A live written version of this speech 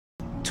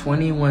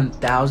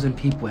21,000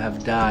 people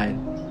have died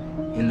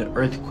in the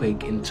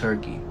earthquake in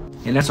Turkey.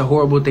 And that's a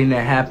horrible thing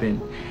that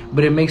happened.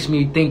 But it makes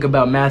me think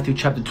about Matthew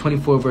chapter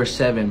 24, verse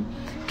 7.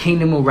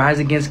 Kingdom will rise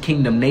against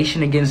kingdom,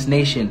 nation against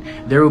nation.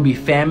 There will be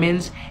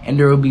famines and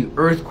there will be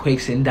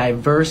earthquakes in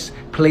diverse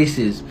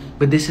places.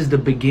 But this is the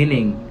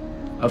beginning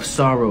of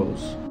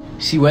sorrows.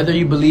 See, whether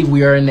you believe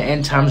we are in the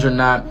end times or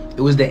not,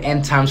 it was the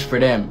end times for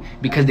them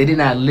because they did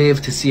not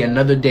live to see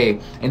another day.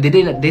 And they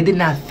did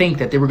not think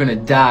that they were going to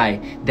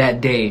die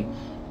that day.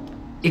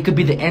 It could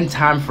be the end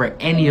time for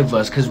any of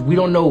us because we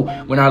don't know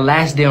when our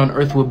last day on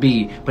earth will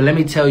be. But let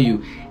me tell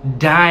you,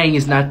 dying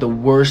is not the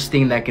worst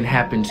thing that can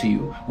happen to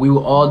you. We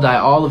will all die.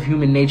 All of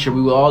human nature,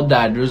 we will all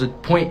die. There's a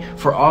point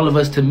for all of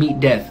us to meet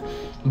death.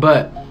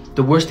 But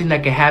the worst thing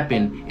that can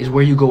happen is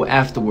where you go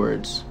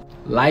afterwards.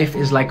 Life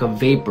is like a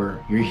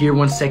vapor. You're here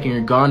one second,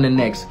 you're gone the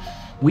next.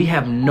 We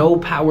have no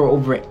power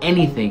over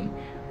anything.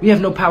 We have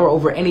no power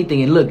over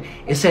anything. And look,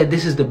 it said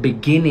this is the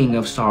beginning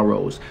of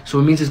sorrows. So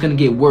it means it's going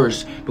to get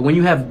worse. But when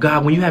you have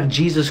God, when you have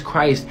Jesus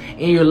Christ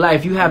in your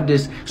life, you have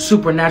this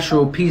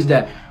supernatural peace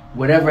that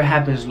whatever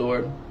happens,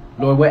 Lord,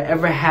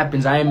 whatever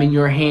happens, I am in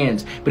your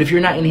hands. But if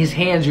you're not in his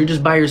hands, you're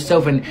just by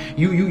yourself. And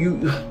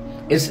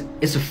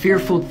it's a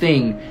fearful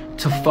thing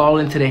to fall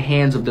into the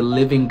hands of the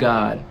living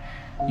God.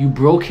 You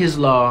broke his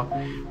law,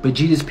 but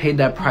Jesus paid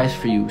that price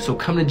for you. So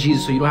come to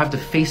Jesus so you don't have to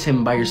face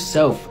him by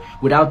yourself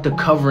without the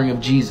covering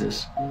of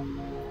Jesus.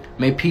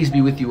 May peace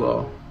be with you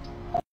all.